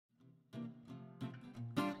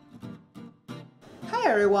Hi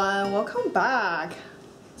everyone, welcome back.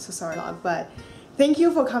 So sorry, but thank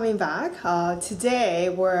you for coming back. Today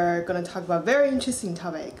we're going to talk about a very interesting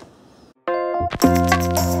topic.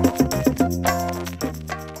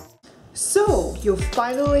 So you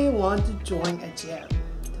finally want to join a gym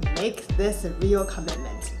to make this a real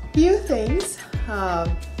commitment. Few things.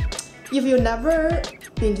 If you've never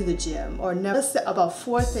been to the gym or never said about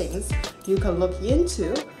 4 things you can look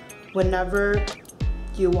into whenever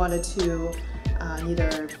you wanted to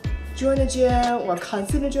either join a gym or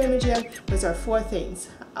consider joining a gym, those are 4 things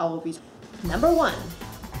I will be. Number 1,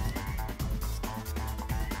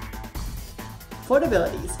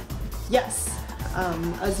 affordabilities. Yes,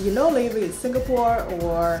 as you know, living in Singapore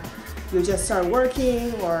or you just start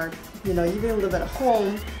working or even live at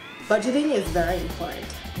home, budgeting is very important.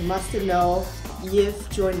 You must know if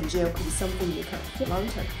joining the gym could be something you can afford long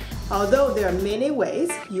term. Although there are many ways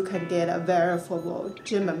you can get a very affordable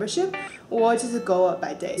gym membership or just go up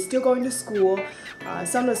by day. Still going to school,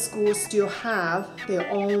 some of the schools still have their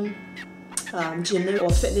own gym or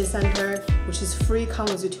fitness center, which is free,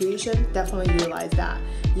 comes with tuition. Definitely utilize that.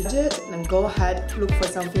 You did, then go ahead, look for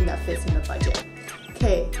something that fits in the budget.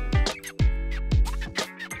 Okay.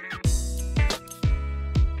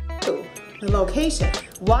 The location.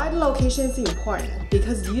 Why the location is important?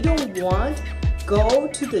 Because you don't want go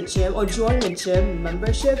to the gym or join a gym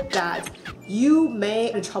membership that you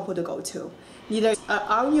may have trouble to go to. Either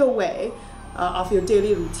on your way of your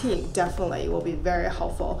daily routine, definitely will be very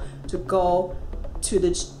helpful to go to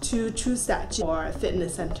choose that gym or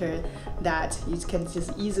fitness center that you can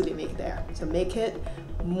just easily make there. So make it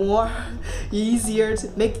more easier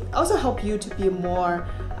to also help you to be more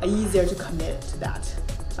easier to commit to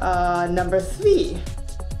that. Number 3.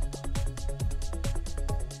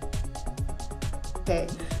 Okay,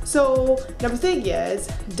 so number 3 is,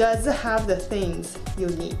 does it have the things you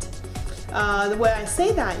need? The way I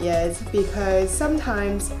say that is because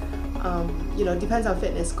sometimes, depends on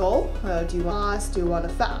fitness goal. Do you want loss? Do you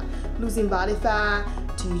want losing body fat?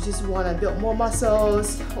 Do you just want to build more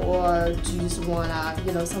muscles? Or do you just want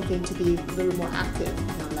something to be a little more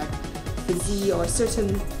active? Like physique or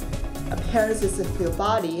certain appearances of your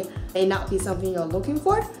body may not be something you're looking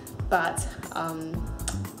for, but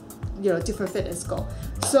different fitness goal.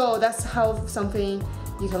 So that's how something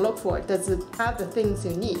you can look for. Does it have the things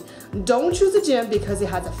you need? Don't choose a gym because it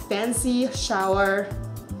has a fancy shower,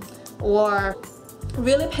 or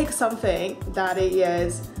really pick something that it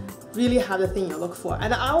is really have the thing you look for.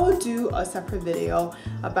 And I will do a separate video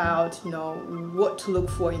about what to look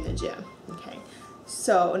for in the gym. Okay,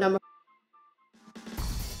 so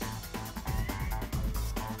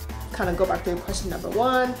kind of go back to question number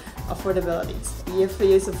 1, affordabilities. If it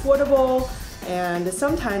is affordable, and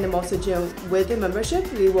sometimes most of the gym with the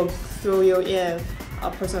membership, we will throw you in a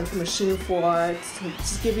personal training machine to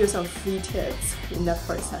just give you some free tips in the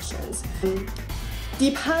first sessions.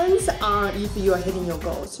 Depends on if you are hitting your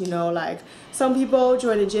goals. Like some people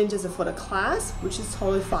join the gym just for the class, which is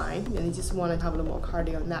totally fine, and they just want to have a little more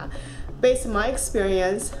cardio on that. Based on my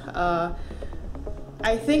experience,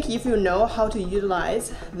 I think if you know how to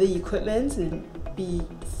utilize the equipment and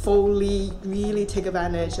really take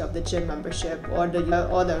advantage of the gym membership or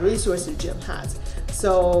the resources the gym has.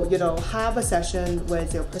 So, have a session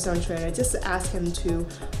with your personal trainer, just ask him to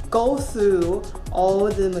go through all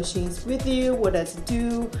the machines with you, what does it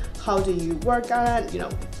do, how do you work on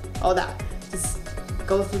it, all that. Just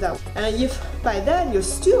go through that. And if by then you're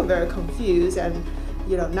still very confused and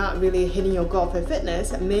not really hitting your goal for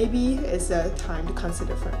fitness, maybe it's a time to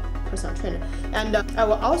consider for a personal trainer. And I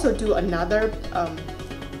will also do another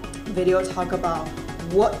video talk about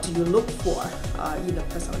what do you look for in a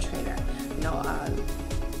personal trainer.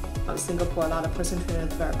 In Singapore, a lot of personal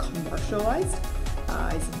trainers are very commercialized.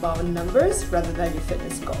 It's about numbers rather than your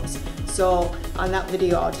fitness goals. So on that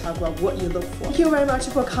video, I'll talk about what you look for. Thank you very much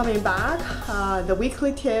for coming back. The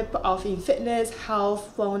weekly tip of in fitness,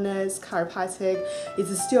 health, wellness, chiropractic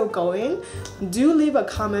is still going. Do leave a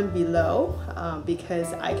comment below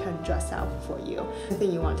because I can dress out for you.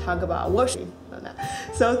 Anything you want to talk about, worship on that.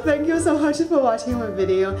 So thank you so much for watching my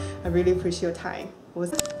video. I really appreciate your time.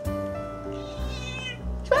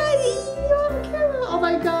 Oh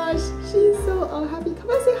my gosh, she's so happy. Come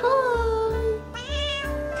on, say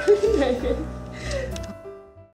hi.